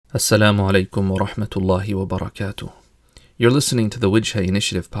Assalamu alaikum wa rahmatullahi wa barakatuh. You're listening to the Wijha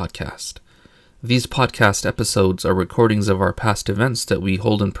Initiative podcast. These podcast episodes are recordings of our past events that we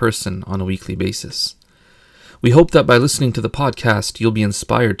hold in person on a weekly basis. We hope that by listening to the podcast, you'll be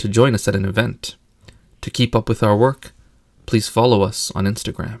inspired to join us at an event. To keep up with our work, please follow us on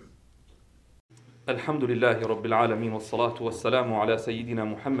Instagram. Alhamdulillahi Rabbil Alameen, wassalatu wassalamu ala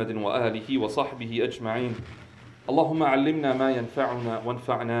Sayyidina Muhammadin wa alihi wa sahbihi ajma'in. اللهم علمنا ما ينفعنا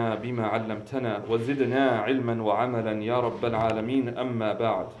وانفعنا بما علمتنا وزدنا علما وعملا يا رب العالمين أما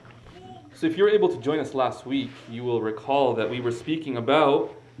بعد. So if you're able to join us last week, you will recall that we were speaking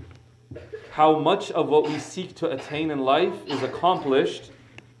about how much of what we seek to attain in life is accomplished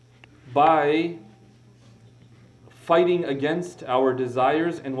by fighting against our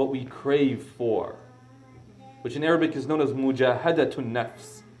desires and what we crave for, which in Arabic is known as mujahadatun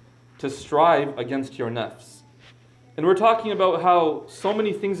nafs, to strive against your nafs. And we're talking about how so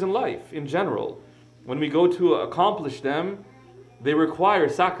many things in life, in general, when we go to accomplish them, they require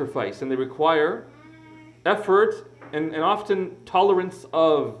sacrifice and they require effort and often tolerance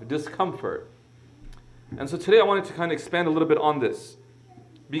of discomfort. And so today I wanted to kind of expand a little bit on this.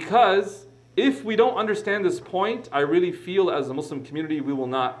 Because if we don't understand this point, I really feel as a Muslim community we will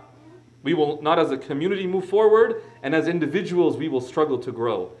not as a community move forward, and as individuals we will struggle to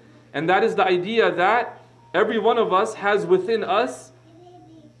grow. And that is the idea that every one of us has within us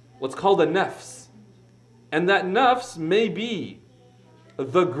what's called a nafs. And that nafs may be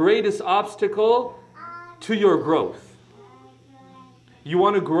the greatest obstacle to your growth. You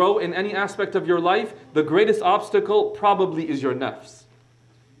want to grow in any aspect of your life, the greatest obstacle probably is your nafs.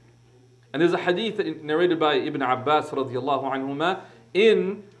 And there's a hadith narrated by Ibn Abbas radiallahu anhuma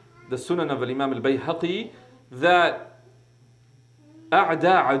in the Sunan of Imam al-Bayhaqi that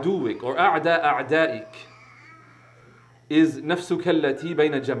أعداء عدوك or أعداء أعدائك is nafsuka allati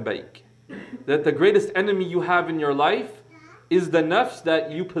bayna jambayk. That the greatest enemy you have in your life is the nafs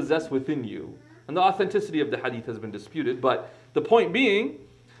that you possess within you. And the authenticity of the hadith has been disputed, but the point being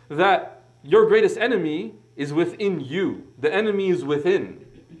that your greatest enemy is within you. The enemy is within.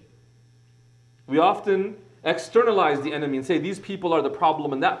 We often externalize the enemy and say these people are the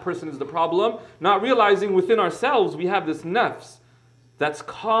problem and that person is the problem, not realizing within ourselves we have this nafs that's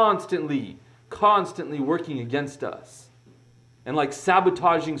constantly working against us and like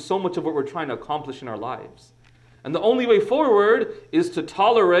sabotaging so much of what we're trying to accomplish in our lives. And the only way forward is to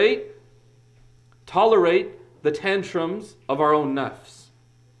tolerate the tantrums of our own nafs.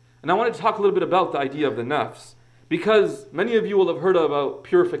 And I wanted to talk a little bit about the idea of the nafs, because many of you will have heard about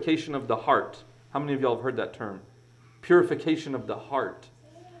purification of the heart. How many of y'all have heard that term? Purification of the heart.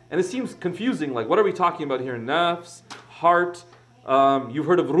 And it seems confusing, like what are we talking about here? Nafs, heart, you've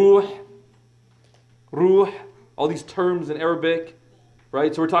heard of ruh, all these terms in Arabic,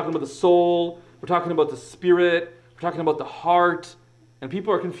 right? So we're talking about the soul, we're talking about the spirit, we're talking about the heart, and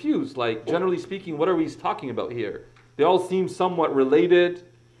people are confused. Like, generally speaking, what are we talking about here? They all seem somewhat related.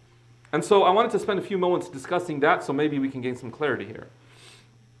 And so I wanted to spend a few moments discussing that, so maybe we can gain some clarity here.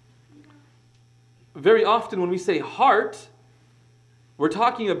 Very often when we say heart, we're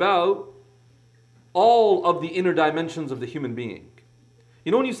talking about all of the inner dimensions of the human being.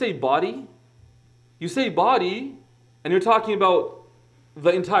 You know, when you say body and you're talking about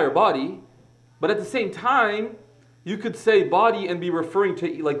the entire body, but at the same time, you could say body and be referring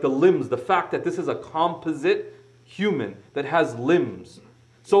to like the limbs, the fact that this is a composite human that has limbs.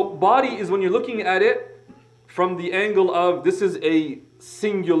 So body is when you're looking at it from the angle of this is a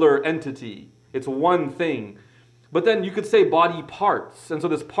singular entity. It's one thing. But then you could say body parts, and so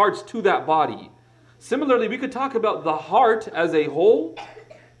there's parts to that body. Similarly, we could talk about the heart as a whole,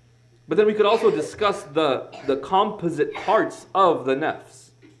 but then we could also discuss the composite parts of the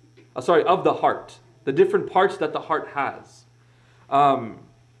nafs. Of the heart. The different parts that the heart has.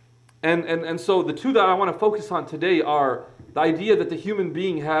 And so the two that I want to focus on today are the idea that the human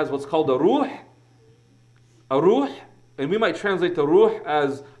being has what's called a ruh, and we might translate the ruh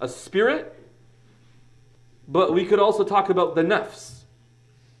as a spirit, but we could also talk about the nafs.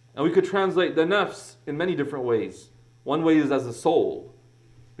 And we could translate the nafs in many different ways. One way is as a soul.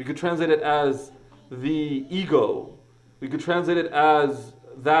 We could translate it as the ego. We could translate it as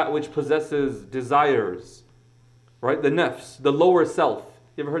that which possesses desires. Right? The nafs, the lower self.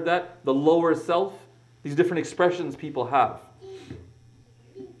 You ever heard that? The lower self? These different expressions people have.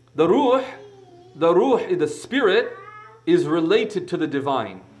 The ruh, the spirit, is related to the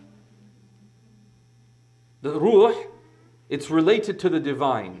divine. The ruh, it's related to the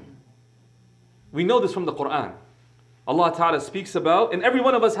divine. We know this from the Quran. Allah Ta'ala speaks about, and every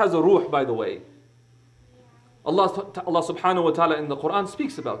one of us has a ruh, by the way. Allah subhanahu wa ta'ala in the Quran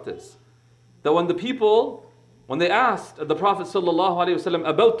speaks about this. That when the people, when they asked the Prophet sallallahu alaihi wasallam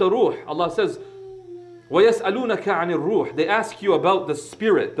about the ruh, Allah says, وَيَسْأَلُونَكَ عَنِ الرُّوحِ. They ask you about the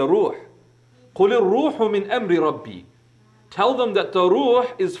spirit, the ruh. قُلِ الرُّوحُ مِنْ أَمْرِ رَبِّي. Tell them that the ruh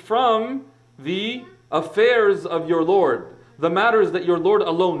is from the affairs of your Lord, the matters that your Lord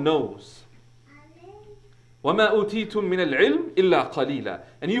alone knows. وَمَا أُوتِيتُم مِّنَ الْعِلْمِ إِلَّا قَلِيلًا.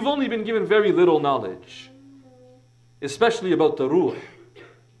 And you've only been given very little knowledge, especially about the ruh.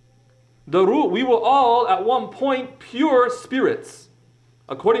 The ruh, we were all at one point pure spirits.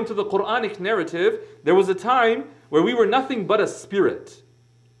 According to the Quranic narrative, there was a time where we were nothing but a spirit.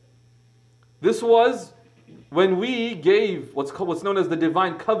 This was when we gave what's known as the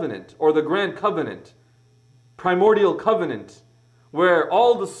divine covenant or the grand covenant, primordial covenant, where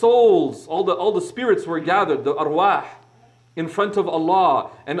all the souls, all the spirits were gathered, the arwah, in front of Allah,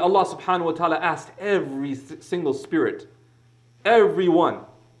 and Allah subhanahu wa ta'ala asked every single spirit, everyone,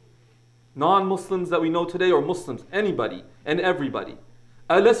 non-Muslims that we know today or Muslims, anybody and everybody,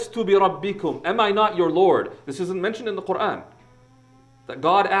 Alastu bi rabbikum, am I not your Lord? This isn't mentioned in the Quran. That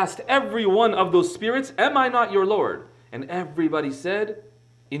God asked every one of those spirits, am I not your Lord? And everybody said,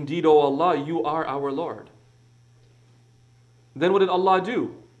 indeed, O Allah, you are our Lord. Then what did Allah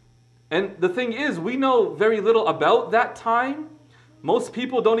do? And the thing is, we know very little about that time. Most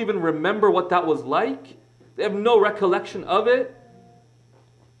people don't even remember what that was like. They have no recollection of it.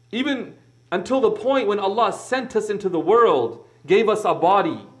 Even until the point when Allah sent us into the world, gave us a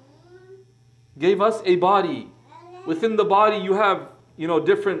body. Gave us a body. Within the body you have,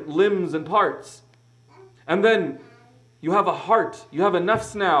 different limbs and parts. And then you have a heart. You have a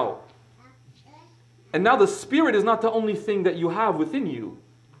nafs now. And now the spirit is not the only thing that you have within you,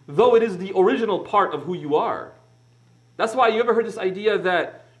 though it is the original part of who you are. That's why you ever heard this idea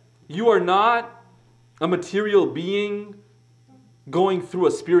that you are not a material being going through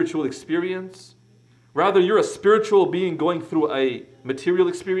a spiritual experience? Rather, you're a spiritual being going through a material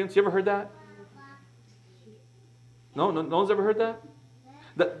experience. You ever heard that? No one's ever heard that?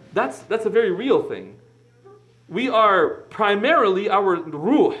 That's a very real thing. We are primarily our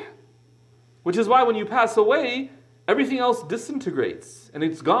ruh, which is why when you pass away, everything else disintegrates and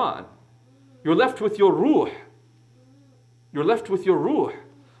it's gone. You're left with your ruh. You're left with your ruh.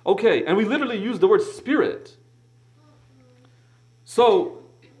 Okay, and we literally use the word spirit. So,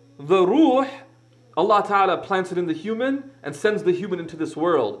 the ruh, Allah Ta'ala plants it in the human and sends the human into this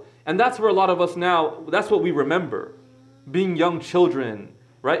world. And that's where a lot of us now, that's what we remember. Being young children,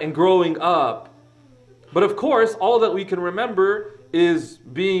 right? And growing up. But of course, all that we can remember is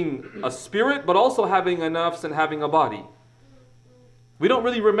being a spirit, but also having a nafs and having a body. We don't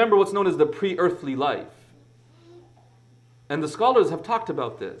really remember what's known as the pre-earthly life. And the scholars have talked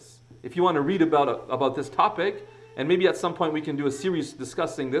about this. If you want to read about this topic, and maybe at some point we can do a series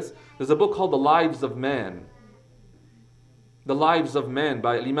discussing this, there's a book called The Lives of Man. The Lives of Man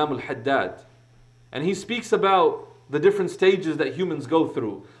by Imam al-Haddad. And he speaks about the different stages that humans go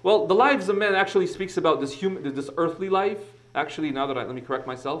through. Well, The Lives of Man actually speaks about this earthly life. Actually, let me correct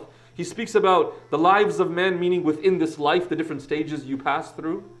myself. He speaks about the lives of men, meaning within this life, the different stages you pass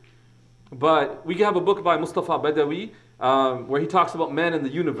through. But we have a book by Mustafa Badawi where he talks about man in the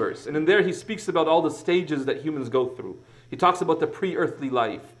universe. And in there he speaks about all the stages that humans go through. He talks about the pre-earthly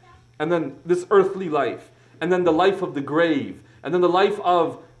life, and then this earthly life, and then the life of the grave, and then the life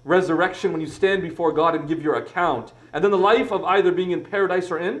of resurrection when you stand before God and give your account, and then the life of either being in paradise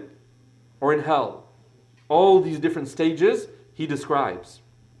or in hell. All these different stages he describes.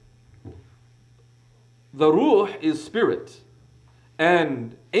 The ruh is spirit.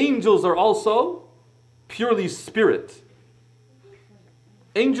 And angels are also purely spirit.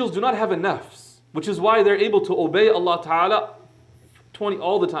 Angels do not have a nafs, which is why they're able to obey Allah Ta'ala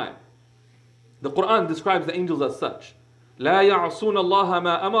all the time. The Quran describes the angels as such. لا يعصون الله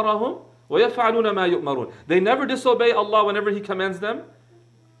ما أمرهم ويفعلون ما يؤمرون. They never disobey Allah whenever He commands them,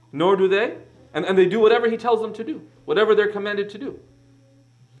 nor do they. And they do whatever He tells them to do, whatever they're commanded to do.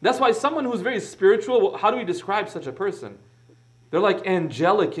 That's why someone who's very spiritual, how do we describe such a person? They're like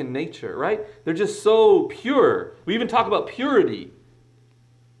angelic in nature, right? They're just so pure. We even talk about purity.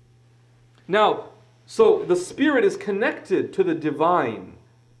 Now, so the spirit is connected to the divine,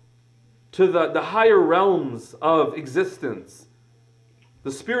 to the higher realms of existence.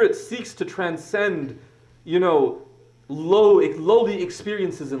 The spirit seeks to transcend, lowly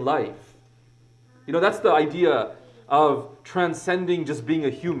experiences in life. That's the idea of transcending just being a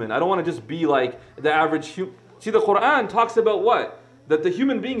human. I don't want to just be like the average human. See, the Quran talks about what? That the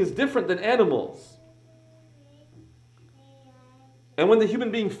human being is different than animals. And when the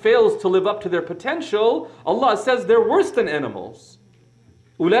human being fails to live up to their potential, Allah says they're worse than animals.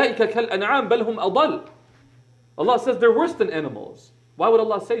 أُولَٰئِكَ كَالْأَنْعَامِ بَلْ هُمْ أَضَلُّ. Allah says they're worse than animals. Why would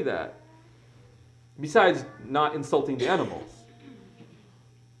Allah say that? Besides not insulting the animals.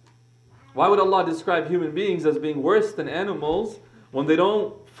 Why would Allah describe human beings as being worse than animals when they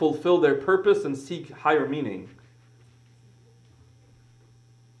don't fulfill their purpose and seek higher meaning?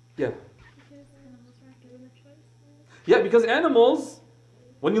 Yeah. Yeah, because animals,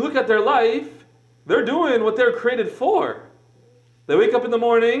 when you look at their life, they're doing what they're created for. They wake up in the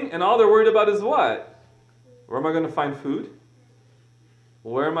morning and all they're worried about is what? Where am I going to find food?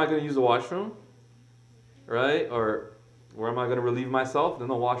 Where am I going to use the washroom? Right? Or where am I going to relieve myself? In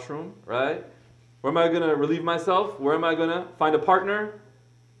the washroom, right? Where am I going to relieve myself? Where am I going to find a partner?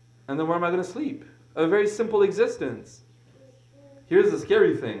 And then where am I going to sleep? A very simple existence. Here's the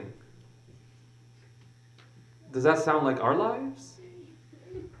scary thing. Does that sound like our lives?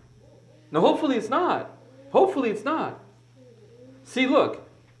 No, hopefully it's not. Hopefully it's not. See, look,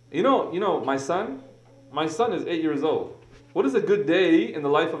 you know, my son is 8 years old. What does a good day in the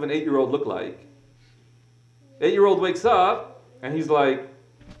life of an 8-year-old look like? 8-year-old wakes up and he's like,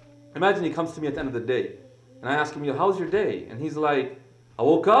 imagine he comes to me at the end of the day and I ask him, how's your day? And he's like, I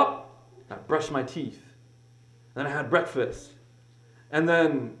woke up, I brushed my teeth, then I had breakfast, and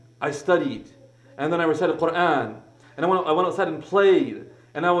then I studied, and then I recited the Quran, and I went outside and played,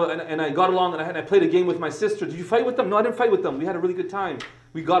 and I got along, and I played a game with my sister. Did you fight with them? No, I didn't fight with them. We had a really good time.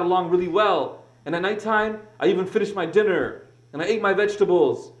 We got along really well. And at nighttime, I even finished my dinner, and I ate my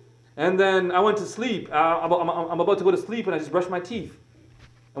vegetables, and then I went to sleep. I'm about to go to sleep, and I just brushed my teeth.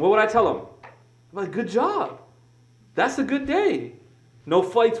 And what would I tell him? I'm like, good job. That's a good day. No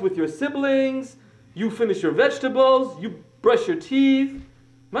fights with your siblings. You finish your vegetables. You brush your teeth.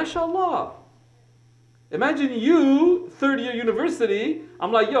 MashaAllah. Imagine you, third-year university,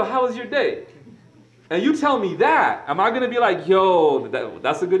 I'm like, yo, how was your day? And you tell me that. Am I going to be like, yo,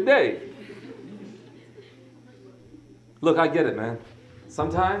 that's a good day? Look, I get it, man.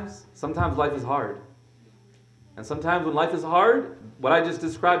 Sometimes life is hard. And sometimes when life is hard, what I just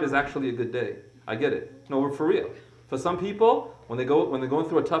described is actually a good day. I get it. No, we're for real. For some people, when they're going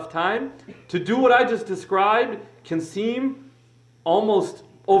through a tough time, to do what I just described can seem almost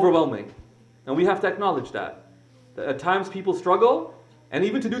overwhelming. And we have to acknowledge that. At times people struggle, and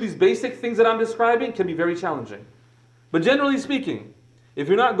even to do these basic things that I'm describing can be very challenging. But generally speaking, if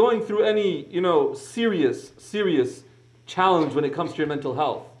you're not going through any, serious challenge when it comes to your mental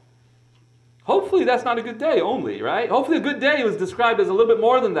health, hopefully that's not a good day only, right? Hopefully a good day was described as a little bit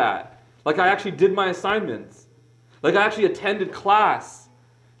more than that. Like I actually did my assignments. Like I actually attended class.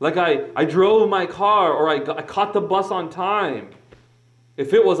 Like I drove my car, or I caught the bus on time,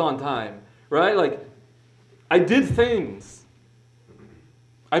 if it was on time. Right? Like, I did things.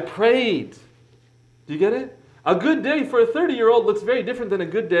 I prayed. Do you get it? A good day for a 30-year-old looks very different than a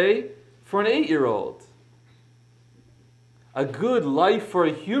good day for an 8-year-old. A good life for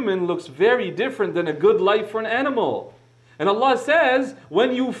a human looks very different than a good life for an animal. And Allah says,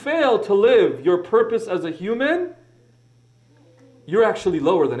 when you fail to live your purpose as a human, you're actually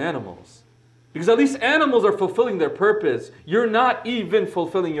lower than animals. Because at least animals are fulfilling their purpose. You're not even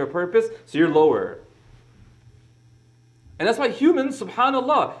fulfilling your purpose, so you're lower. And that's why humans,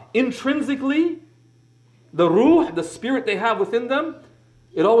 subhanAllah, intrinsically, the ruh, the spirit they have within them,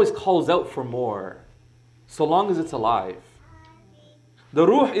 it always calls out for more, so long as it's alive. The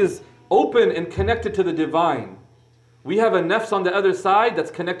ruh is open and connected to the divine. We have a nafs on the other side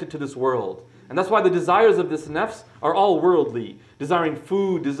that's connected to this world. And that's why the desires of this nafs are all worldly. Desiring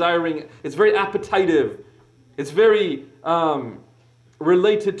food, it's very appetitive. It's very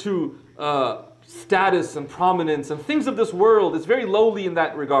related to status and prominence and things of this world. It's very lowly in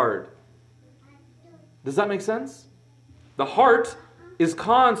that regard. Does that make sense? The heart is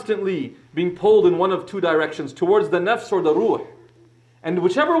constantly being pulled in one of two directions, towards the nafs or the ruh. And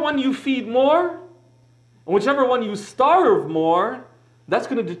whichever one you feed more, and whichever one you starve more, that's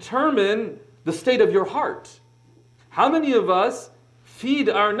going to determine the state of your heart. How many of us feed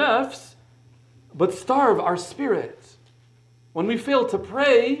our nafs but starve our spirit? When we fail to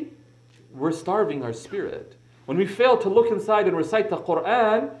pray, we're starving our spirit. When we fail to look inside and recite the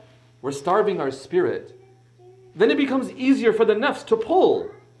Quran, we're starving our spirit. Then it becomes easier for the nafs to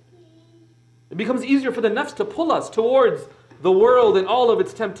pull. It becomes easier for the nafs to pull us towards the world and all of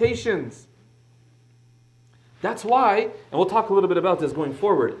its temptations. That's why, and we'll talk a little bit about this going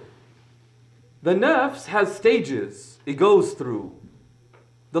forward, the nafs has stages it goes through.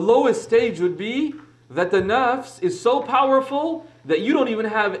 The lowest stage would be that the nafs is so powerful that you don't even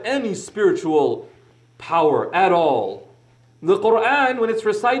have any spiritual power at all. The Quran, when it's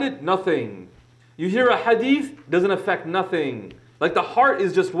recited, nothing. You hear a hadith, doesn't affect nothing. Like the heart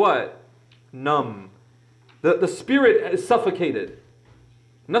is just what? Numb. The spirit is suffocated.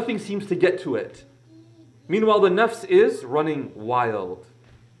 Nothing seems to get to it. Meanwhile, the nafs is running wild.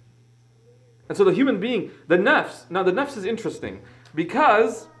 And so the human being, the nafs, now the nafs is interesting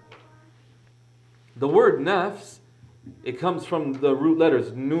because the word nafs, it comes from the root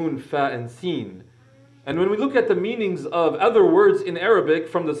letters nun, fa, and sin. And when we look at the meanings of other words in Arabic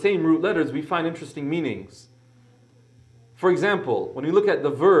from the same root letters, we find interesting meanings. For example, when we look at the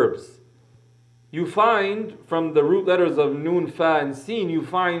verbs, you find from the root letters of nun, fa, and sin, you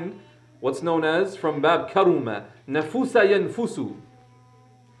find what's known as, from bab karuma, nafusa yanfusu,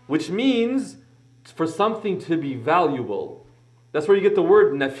 which means for something to be valuable. That's where you get the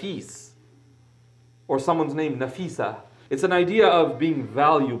word nafis, or someone's name nafisa. It's an idea of being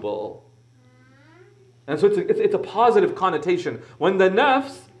valuable. And so it's a positive connotation. When the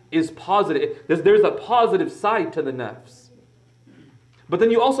nafs is positive, there's a positive side to the nafs. But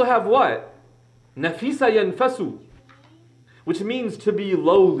then you also have what? Nafisa yanfasu, which means to be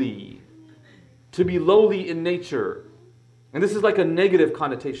lowly in nature. And this is like a negative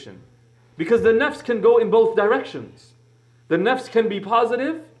connotation, because the nafs can go in both directions. The nafs can be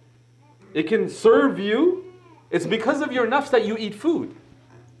positive, it can serve you. It's because of your nafs that you eat food.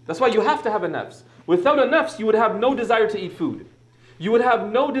 That's why you have to have a nafs. Without a nafs, you would have no desire to eat food. You would have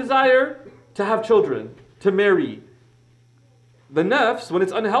no desire to have children, to marry. The nafs, when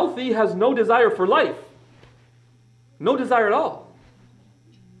it's unhealthy, has no desire for life. No desire at all.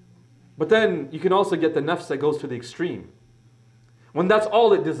 But then you can also get the nafs that goes to the extreme, when that's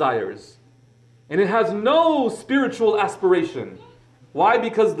all it desires. And it has no spiritual aspiration. Why?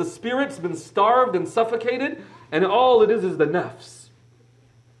 Because the spirit's been starved and suffocated, and all it is the nafs.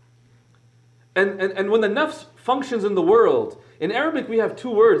 And when the nafs functions in the world, in Arabic we have two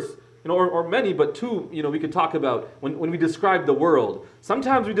words, or many, but two, we could talk about when we describe the world.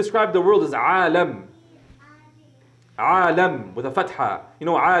 Sometimes we describe the world as alam. Alam with a fatha.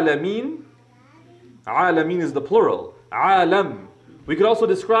 Alameen. Alameen is the plural. Alam. We could also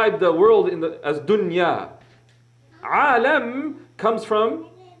describe the world as dunya. Alam comes from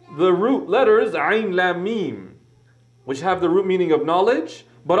the root letters ayn, lam, mim, which have the root meaning of knowledge,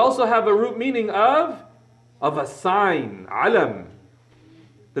 but also have a root meaning of a sign, alam.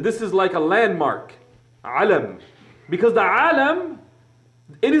 That this is like a landmark, alam. Because the alam,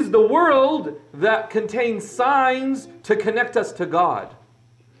 it is the world that contains signs to connect us to God.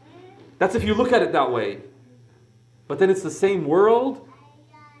 That's if you look at it that way. But then it's the same world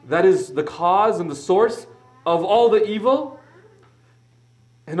that is the cause and the source of all the evil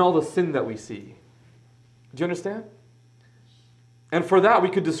and all the sin that we see. Do you understand? And for that we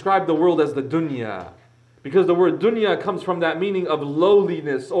could describe the world as the dunya. Because the word dunya comes from that meaning of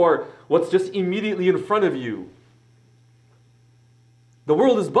lowliness, or what's just immediately in front of you. The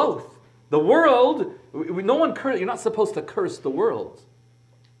world is both. The world, you're not supposed to curse the world.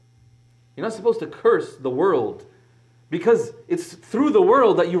 You're not supposed to curse the world, because it's through the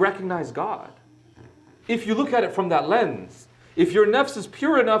world that you recognize God. If you look at it from that lens, if your nafs is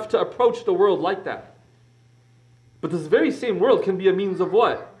pure enough to approach the world like that. But this very same world can be a means of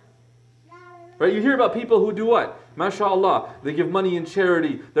what? Right? You hear about people who do what? MashaAllah, they give money in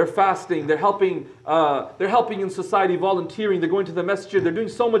charity, they're fasting, they're helping in society, volunteering, they're going to the masjid, they're doing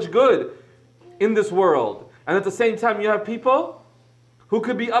so much good in this world. And at the same time you have people who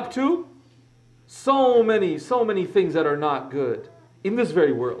could be up to so many things that are not good in this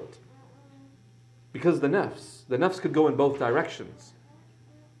very world. Because the nafs could go in both directions.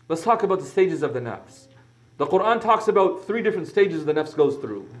 Let's talk about the stages of the nafs. The Quran talks about 3 different stages the nafs goes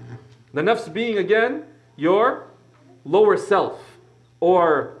through. The nafs being, again, your lower self,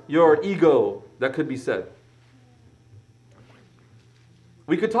 or your ego, that could be said.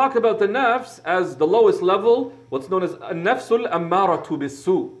 We could talk about the nafs as the lowest level, what's known as an-nafsul ammaratu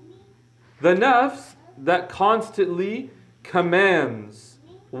bis-su. The nafs that constantly commands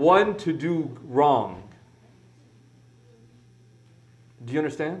one to do wrong. Do you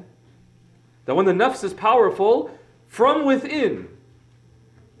understand? That when the nafs is powerful, from within,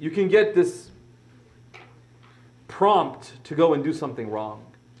 you can get this prompt to go and do something wrong.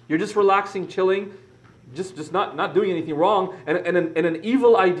 You're just relaxing, chilling, just not doing anything wrong, and an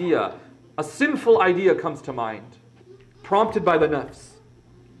evil idea, a sinful idea comes to mind, prompted by the nafs.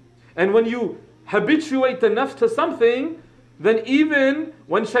 And when you habituate the nafs to something, then even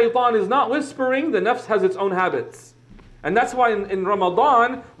when shaitan is not whispering, the nafs has its own habits. And that's why in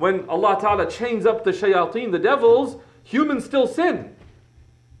Ramadan, when Allah Ta'ala chains up the shayateen, the devils, humans still sin.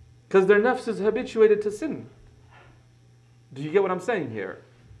 Because their nafs is habituated to sin. Do you get what I'm saying here?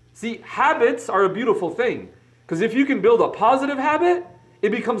 See, habits are a beautiful thing. Because if you can build a positive habit,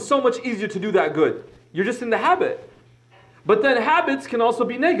 it becomes so much easier to do that good. You're just in the habit. But then habits can also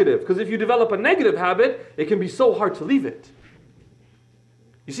be negative. Because if you develop a negative habit, it can be so hard to leave it.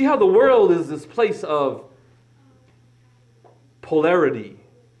 You see how the world is this place of polarity.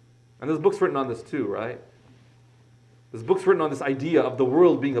 And there's books written on this too, right? There's books written on this idea of the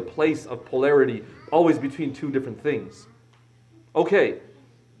world being a place of polarity, always between two different things. Okay,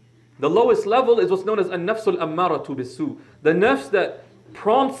 the lowest level is what's known as an-nafsul ammaratu bisu, the nafs that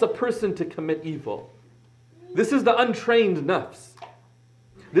prompts a person to commit evil. This is the untrained nafs.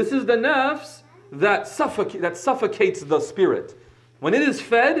 This is the nafs that suffocates the spirit. When it is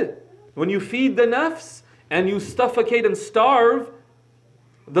fed, when you feed the nafs and you suffocate and starve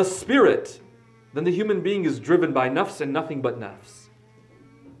the spirit, then the human being is driven by nafs and nothing but nafs.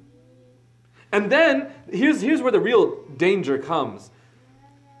 And then, here's where the real danger comes.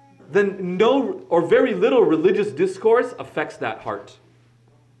 Then no or very little religious discourse affects that heart.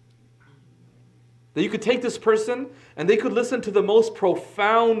 That you could take this person and they could listen to the most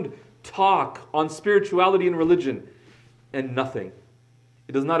profound talk on spirituality and religion and nothing.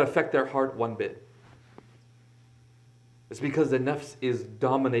 It does not affect their heart one bit. It's because the nafs is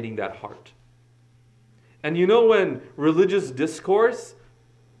dominating that heart. And you know when religious discourse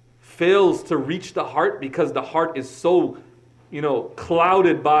fails to reach the heart because the heart is so,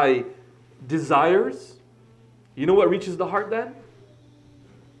 clouded by desires, you know what reaches the heart then?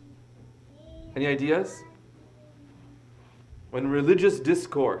 Any ideas? When religious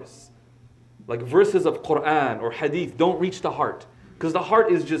discourse, like verses of Quran or Hadith, don't reach the heart, because the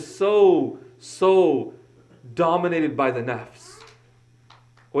heart is just so dominated by the nafs.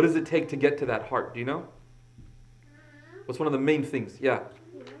 What does it take to get to that heart? Do you know? What's one of the main things? Yeah.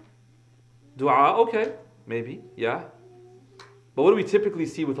 Dua, okay, maybe, yeah. But what do we typically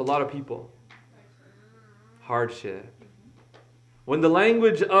see with a lot of people? Hardship. When the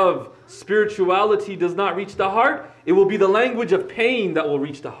language of spirituality does not reach the heart, it will be the language of pain that will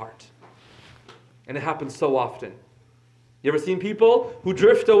reach the heart. And it happens so often. You ever seen people who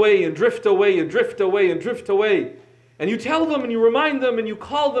drift away and drift away and drift away and drift away? And you tell them and you remind them and you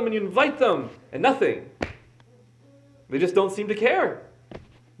call them and you invite them and nothing. They just don't seem to care.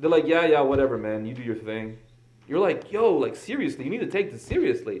 They're like, yeah, whatever, man. You do your thing. You're like, yo, like seriously, you need to take this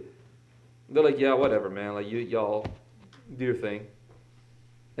seriously. They're like, yeah, whatever, man. Like y'all do your thing.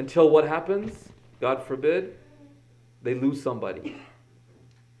 Until what happens? God forbid, they lose somebody.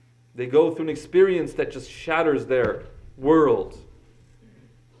 They go through an experience that just shatters their world.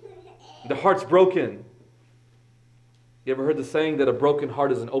 The heart's broken. You ever heard the saying that a broken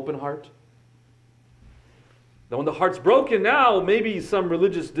heart is an open heart? Now when the heart's broken now, maybe some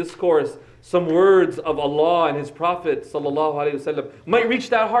religious discourse, some words of Allah and His Prophet ﷺ might reach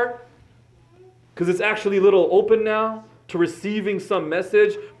that heart. Because it's actually a little open now to receiving some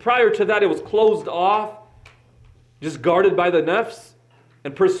message. Prior to that it was closed off, just guarded by the nafs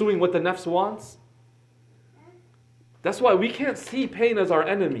and pursuing what the nafs wants. That's why we can't see pain as our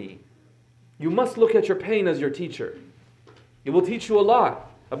enemy. You must look at your pain as your teacher. It will teach you a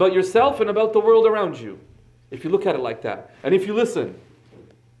lot about yourself and about the world around you. If you look at it like that. And if you listen.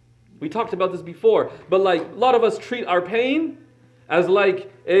 We talked about this before. But like a lot of us treat our pain as like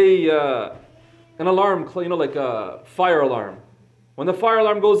an alarm, like a fire alarm. When the fire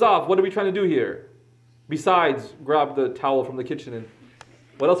alarm goes off, what are we trying to do here? Besides grab the towel from the kitchen and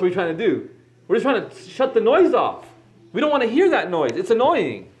what else are we trying to do? We're just trying to shut the noise off. We don't want to hear that noise. It's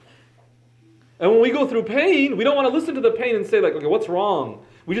annoying. And when we go through pain, we don't want to listen to the pain and say like, okay, what's wrong?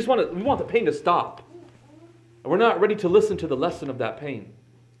 We want the pain to stop. And we're not ready to listen to the lesson of that pain.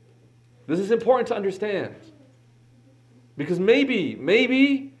 This is important to understand. Because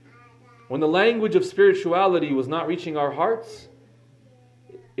maybe when the language of spirituality was not reaching our hearts,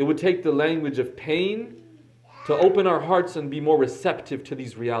 it would take the language of pain to open our hearts and be more receptive to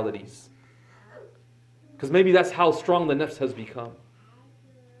these realities. Because maybe that's how strong the nafs has become.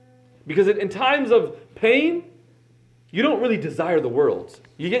 Because in times of pain, you don't really desire the world.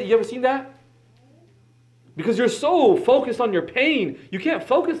 You ever seen that? Because you're so focused on your pain, you can't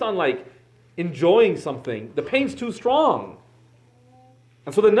focus on like enjoying something. The pain's too strong.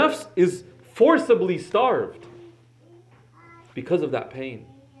 And so the nafs is forcibly starved because of that pain.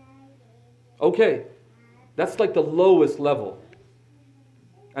 Okay, that's like the lowest level.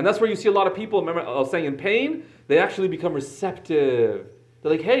 And that's where you see a lot of people, remember I was saying in pain, they actually become receptive.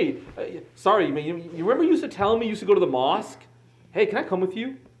 They're like, hey, sorry, man, you remember you used to tell me you used to go to the mosque? Hey, can I come with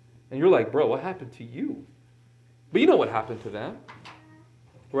you? And you're like, bro, what happened to you? But you know what happened to them,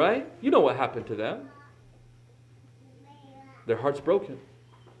 right? You know what happened to them. Their heart's broken.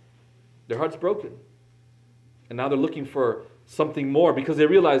 Their heart's broken. And now they're looking for something more because they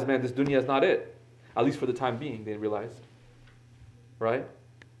realize, man, this dunya is not it. At least for the time being, they realized. Right?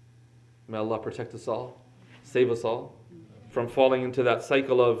 May Allah protect us all. Save us all from falling into that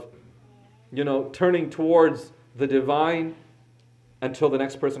cycle of, turning towards the divine until the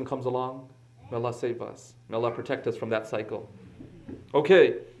next person comes along. May Allah save us. May Allah protect us from that cycle.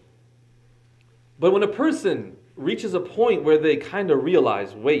 Okay. But when a person reaches a point where they kind of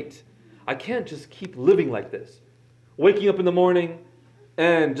realize, wait, I can't just keep living like this. Waking up in the morning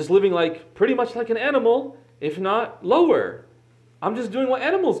and just living like pretty much like an animal, if not lower. I'm just doing what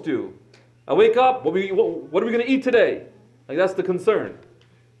animals do. I wake up, what are we going to eat today? Like that's the concern.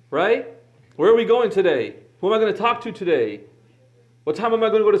 Right? Where are we going today? Who am I going to talk to today? What time am I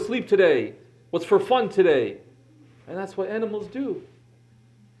going to go to sleep today? What's for fun today? And that's what animals do.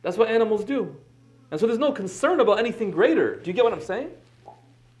 That's what animals do. And so there's no concern about anything greater. Do you get what I'm saying?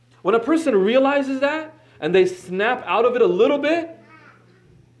 When a person realizes that, and they snap out of it a little bit,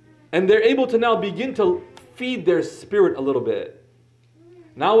 and they're able to now begin to feed their spirit a little bit.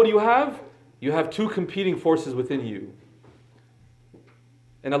 Now what do you have? You have two competing forces within you.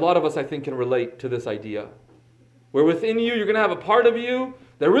 And a lot of us, I think, can relate to this idea. Where within you, you're going to have a part of you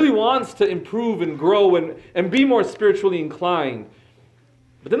that really wants to improve and grow and be more spiritually inclined.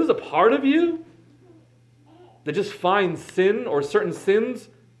 But then there's a part of you that just finds sin or certain sins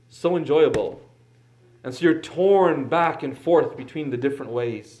so enjoyable. And so you're torn back and forth between the different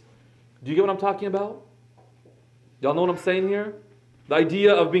ways. Do you get what I'm talking about? Y'all know what I'm saying here? The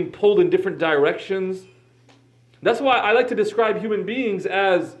idea of being pulled in different directions. That's why I like to describe human beings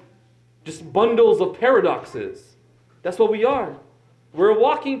as just bundles of paradoxes. That's what we are. We're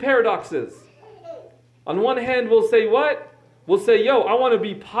walking paradoxes. On one hand, we'll say what? We'll say, yo, I want to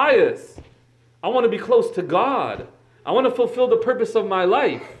be pious. I want to be close to God. I want to fulfill the purpose of my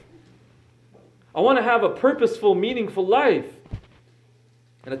life. I want to have a purposeful, meaningful life.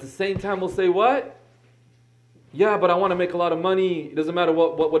 And at the same time, we'll say what? Yeah, but I want to make a lot of money. It doesn't matter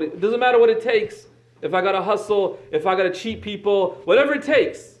it doesn't matter what it takes. If I got to hustle, if I got to cheat people, whatever it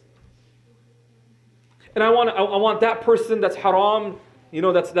takes. And I want that person that's haram,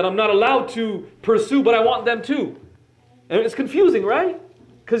 that I'm not allowed to pursue, but I want them too. And it's confusing, right?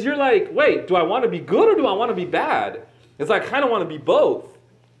 Because you're like, wait, do I want to be good or do I want to be bad? It's like I kind of want to be both.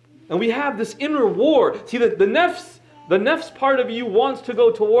 And we have this inner war. See, the nafs part of you wants to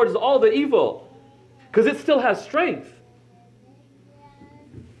go towards all the evil because it still has strength.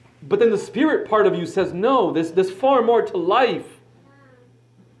 But then the spirit part of you says, no, there's far more to life.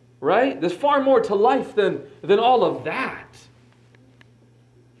 Right? There's far more to life than all of that.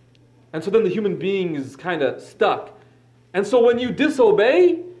 And so then the human being is kind of stuck. And so when you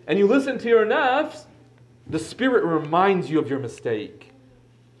disobey and you listen to your nafs, the spirit reminds you of your mistake.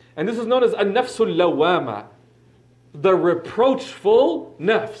 And this is known as an-nafsul lawama, the reproachful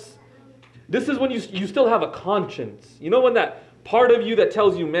nafs. This is when you still have a conscience. You know when that part of you that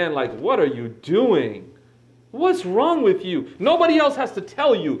tells you, man, like, what are you doing? What's wrong with you? Nobody else has to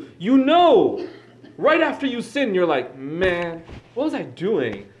tell you. You know. Right after you sin, you're like, man, what was I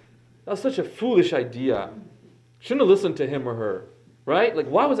doing? That was such a foolish idea. Shouldn't have listened to him or her. Right? Like,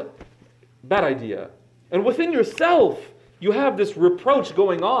 why was it? Bad idea. And within yourself, you have this reproach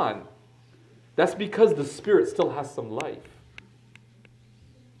going on. That's because the spirit still has some life.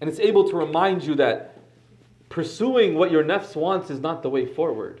 And it's able to remind you that pursuing what your nafs wants is not the way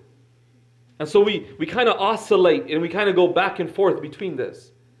forward. And so we kind of oscillate and we kind of go back and forth between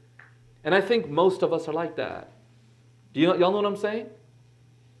this. And I think most of us are like that. Y'all know what I'm saying?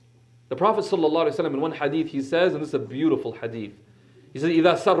 The Prophet ﷺ in one hadith, he says, and this is a beautiful hadith. He says,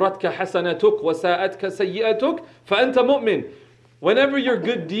 إِذَا سَرَّتْكَ حَسَنَتُكْ وَسَاءَتْكَ سَيِّئَتُكْ فَأَنْتَ مُؤْمِنٌ. Whenever your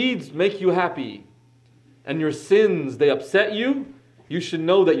good deeds make you happy and your sins, they upset you, you should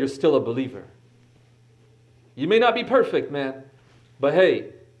know that you're still a believer. You may not be perfect, man. But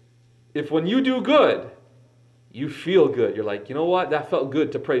hey, if when you do good, you feel good. You're like, you know what? That felt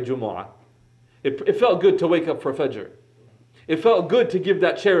good to pray Jumu'ah. It felt good to wake up for Fajr. It felt good to give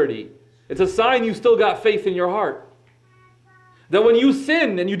that charity. It's a sign you still got faith in your heart. That when you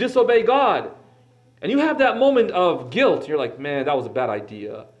sin and you disobey God, and you have that moment of guilt, you're like, man, that was a bad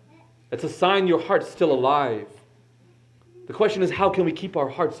idea. It's a sign your heart's still alive. The question is, how can we keep our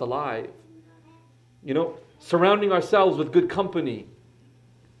hearts alive? Surrounding ourselves with good company.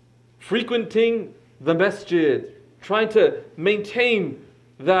 Frequenting the masjid. Trying to maintain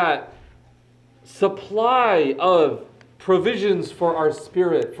that supply of provisions for our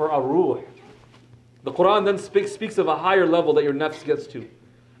spirit, for our ruh. The Quran then speaks of a higher level that your nafs gets to.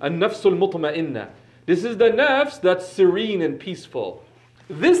 An-nafsul mutma'inna. This is the nafs that's serene and peaceful.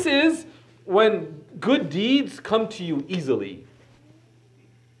 This is when good deeds come to you easily.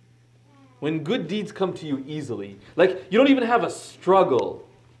 When good deeds come to you easily. Like, you don't even have a struggle.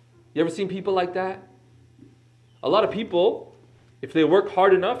 You ever seen people like that? A lot of people, if they work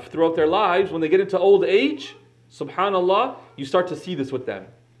hard enough throughout their lives, when they get into old age, subhanallah, you start to see this with them.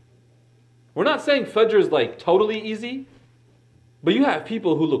 We're not saying Fajr is like totally easy, but you have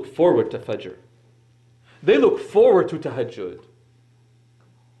people who look forward to Fajr. They look forward to Tahajjud.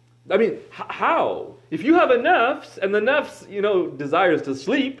 I mean, how? If you have a nafs, and the nafs, desires to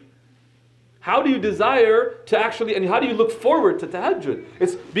sleep, how do you desire to actually, and how do you look forward to Tahajjud?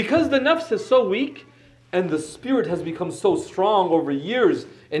 It's because the nafs is so weak, and the spirit has become so strong over years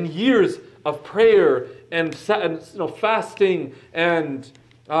and years of prayer and fasting and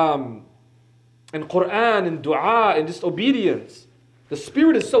Quran and dua and just obedience. The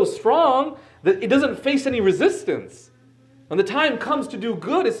spirit is so strong that it doesn't face any resistance. When the time comes to do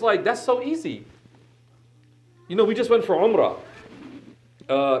good, it's like, that's so easy. We just went for Umrah.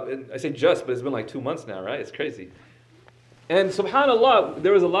 I say just, but it's been like 2 months now, right? It's crazy. And subhanAllah,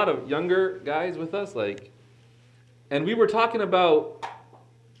 there was a lot of younger guys with us, and we were talking about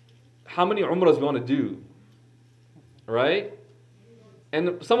how many Umrahs we want to do, right?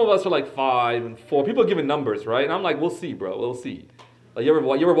 And some of us are like 5 and 4. People are giving numbers, right? And I'm like, we'll see, bro, we'll see. Like, you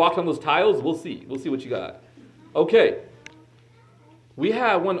ever walked on those tiles? We'll see what you got. Okay. We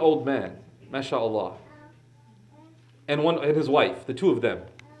have one old man, mashallah, and his wife, the two of them.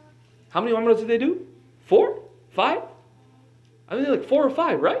 How many Umrahs did they do? 4? 5? I mean, like 4 or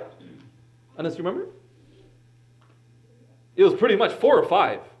 5, right? Unless you remember? It was pretty much 4 or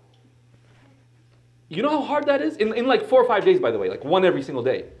 5. You know how hard that is? In like 4 or 5 days, by the way, like one every single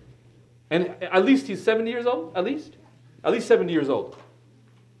day. And at least he's 70 years old, at least 70 years old.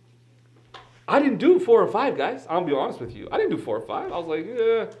 I didn't do 4 or 5, guys. I'll be honest with you. I didn't do 4 or 5. I was like,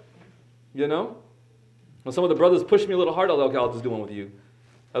 When some of the brothers pushed me a little hard, I was like, okay, I'll just do one with you.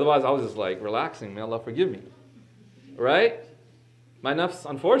 Otherwise, I was just like relaxing. May Allah forgive me. Right? My nafs,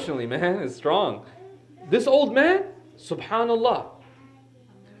 unfortunately, man, is strong. This old man, subhanallah.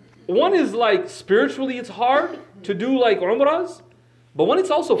 One is like spiritually it's hard to do like umrahs, but one it's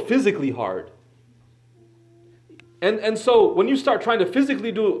also physically hard. And so when you start trying to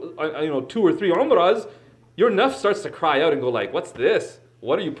physically do 2 or 3 umrahs, your nafs starts to cry out and go like, what's this?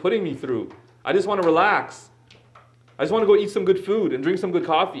 What are you putting me through? I just want to relax. I just want to go eat some good food and drink some good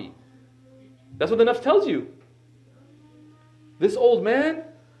coffee. That's what the nafs tells you. This old man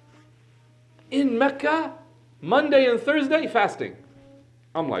in Mecca, Monday and Thursday, fasting.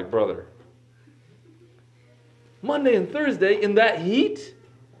 I'm like, brother. Monday and Thursday in that heat,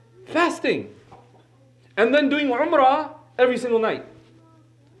 fasting. And then doing Umrah every single night.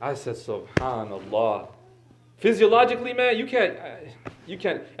 I said, subhanallah. Physiologically, man, you can't.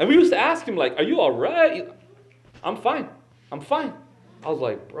 And we used to ask him, like, are you all right? I'm fine. I was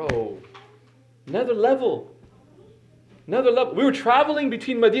like, bro, another level. We were traveling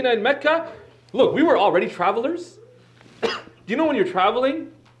between Medina and Mecca. Look, we were already travelers. Do you know when you're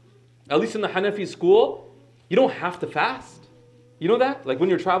traveling, at least in the Hanafi school, you don't have to fast? You know that? Like when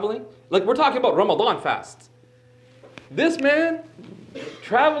you're traveling? Like we're talking about Ramadan fasts. This man,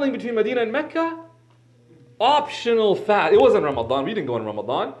 traveling between Medina and Mecca, optional fast. It wasn't Ramadan. We didn't go in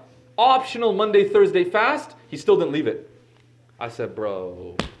Ramadan. Optional Monday, Thursday fast. He still didn't leave it. I said,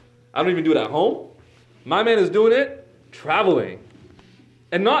 bro, I don't even do it at home. My man is doing it traveling.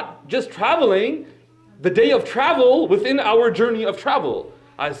 And not just traveling, the day of travel within our journey of travel.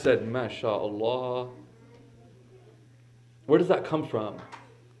 I said, mashallah. Where does that come from?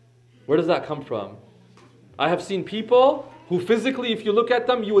 Where does that come from? I have seen people who physically, if you look at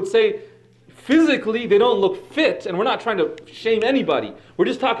them, you would say, physically, they don't look fit. And we're not trying to shame anybody. We're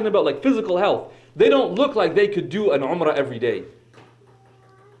just talking about like physical health. They don't look like they could do an umrah every day.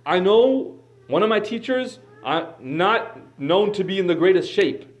 I know one of my teachers, not known to be in the greatest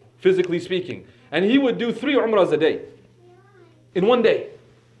shape, physically speaking. And he would do 3 umrahs a day. In one day.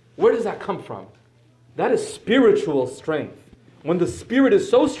 Where does that come from? That is spiritual strength. When the spirit is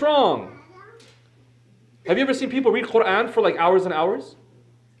so strong. Have you ever seen people read Quran for like hours and hours?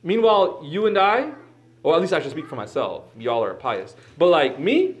 Meanwhile, you and I, or at least I should speak for myself. Y'all are pious. But like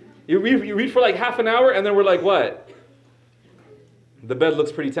me, you read for like half an hour and then we're like, what? The bed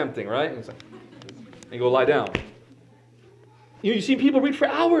looks pretty tempting, right? And you go lie down. You see people read for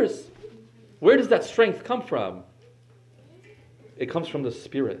hours. Where does that strength come from? It comes from the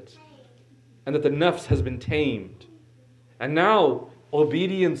spirit. And that the nafs has been tamed. And now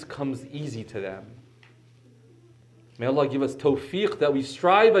obedience comes easy to them. May Allah give us tawfiq that we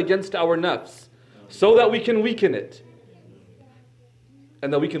strive against our nafs so that we can weaken it.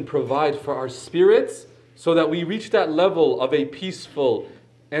 And that we can provide for our spirits so that we reach that level of a peaceful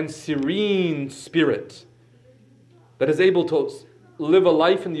and serene spirit that is able to live a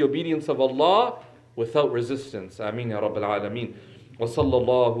life in the obedience of Allah without resistance. Ameen ya Rabbil Alameen. وصلى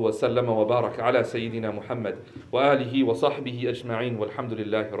الله وسلم وبارك على سيدنا محمد وآله وصحبه أجمعين والحمد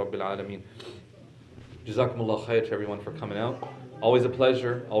لله رب العالمين. Jazakumullah khair to everyone for coming out. Always a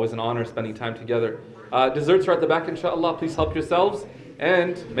pleasure, always an honor spending time together. Desserts are at the back, inshallah. Please help yourselves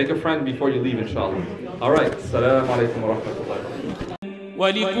and make a friend before you leave, inshallah. All right. Assalamu alaikum wa rahmatullahi.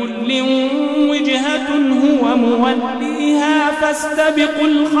 ولكل وجهة هو موليها فاستبقوا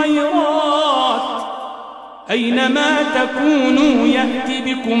الخيرات أينما تكونوا يأتي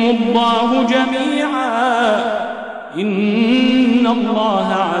بكم الله جميعا إن الله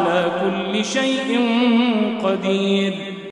على كل شيء قدير.